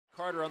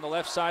Carter on the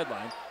left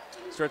sideline.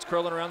 Starts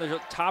curling around the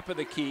top of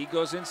the key,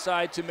 goes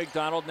inside to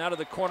McDonald, now to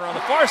the corner on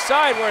the far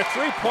side where a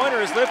three-pointer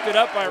is lifted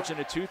up by in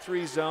a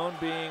 2-3 zone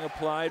being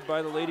applied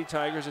by the Lady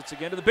Tigers. It's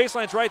again to the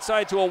baseline's right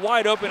side to a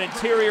wide open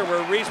interior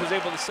where Reese was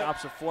able to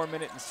stop a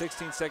 4-minute and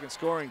 16-second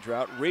scoring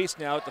drought. Reese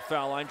now at the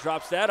foul line,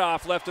 drops that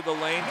off left of the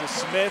lane to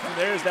Smith, and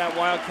there's that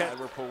Wildcat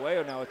where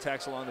Puello now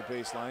attacks along the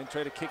baseline.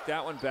 Try to kick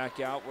that one back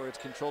out where it's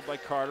controlled by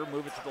Carter,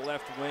 move it to the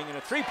left wing, and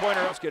a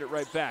three-pointer. Let's get it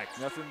right back.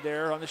 Nothing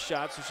there on the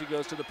shot, so she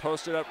goes to the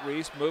posted up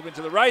Reese, moving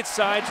to the right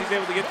side. She's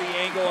able to get the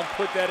angle and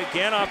put that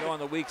again off on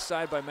the weak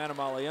side by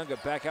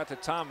Manamalayunga. Back out to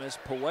Thomas.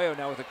 Puello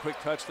now with a quick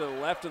touch to the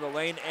left of the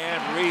lane,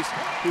 and Reese,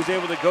 who's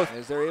able to go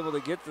as they're able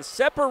to get the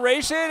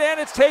separation, and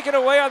it's taken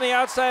away on the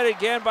outside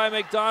again by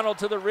McDonald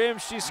to the rim.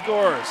 She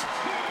scores.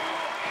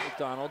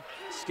 McDonald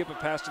skip a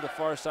pass to the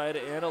far side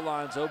and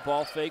Alonzo.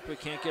 Ball fake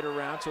but can't get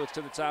around, so it's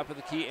to the top of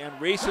the key, and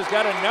Reese has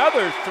got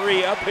another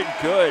three up and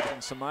good.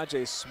 And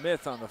Samaje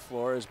Smith on the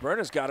floor as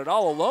Berna's got it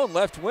all alone.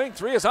 Left wing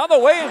three is on the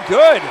way and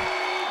good.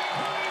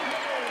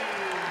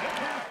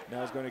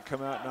 Now is going to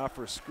come out and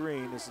offer a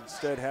screen. Is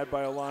instead had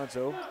by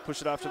Alonzo.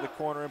 Push it off to the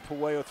corner, and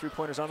Puello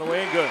three-pointers on the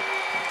way and good.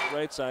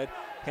 Right side,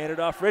 handed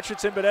off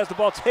Richardson, but has the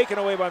ball taken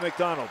away by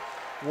McDonald.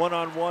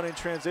 One-on-one in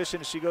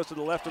transition. She goes to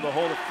the left of the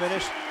hole to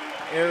finish.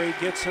 Airy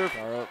gets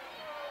her.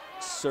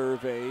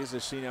 Surveys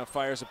as she now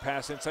fires a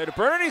pass inside to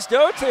Bernice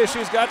Dotish,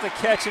 who's got the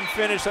catch and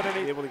finish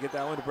underneath. Able to get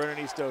that one to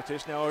Bernice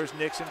Dotish. Now here's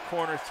Nixon,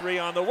 corner three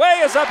on the way,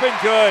 is up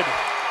and good.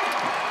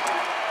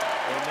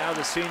 And now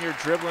the senior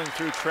dribbling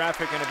through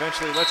traffic and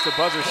eventually lets the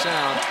buzzer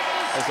sound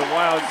as the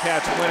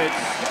Wildcats win it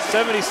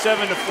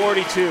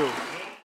 77-42.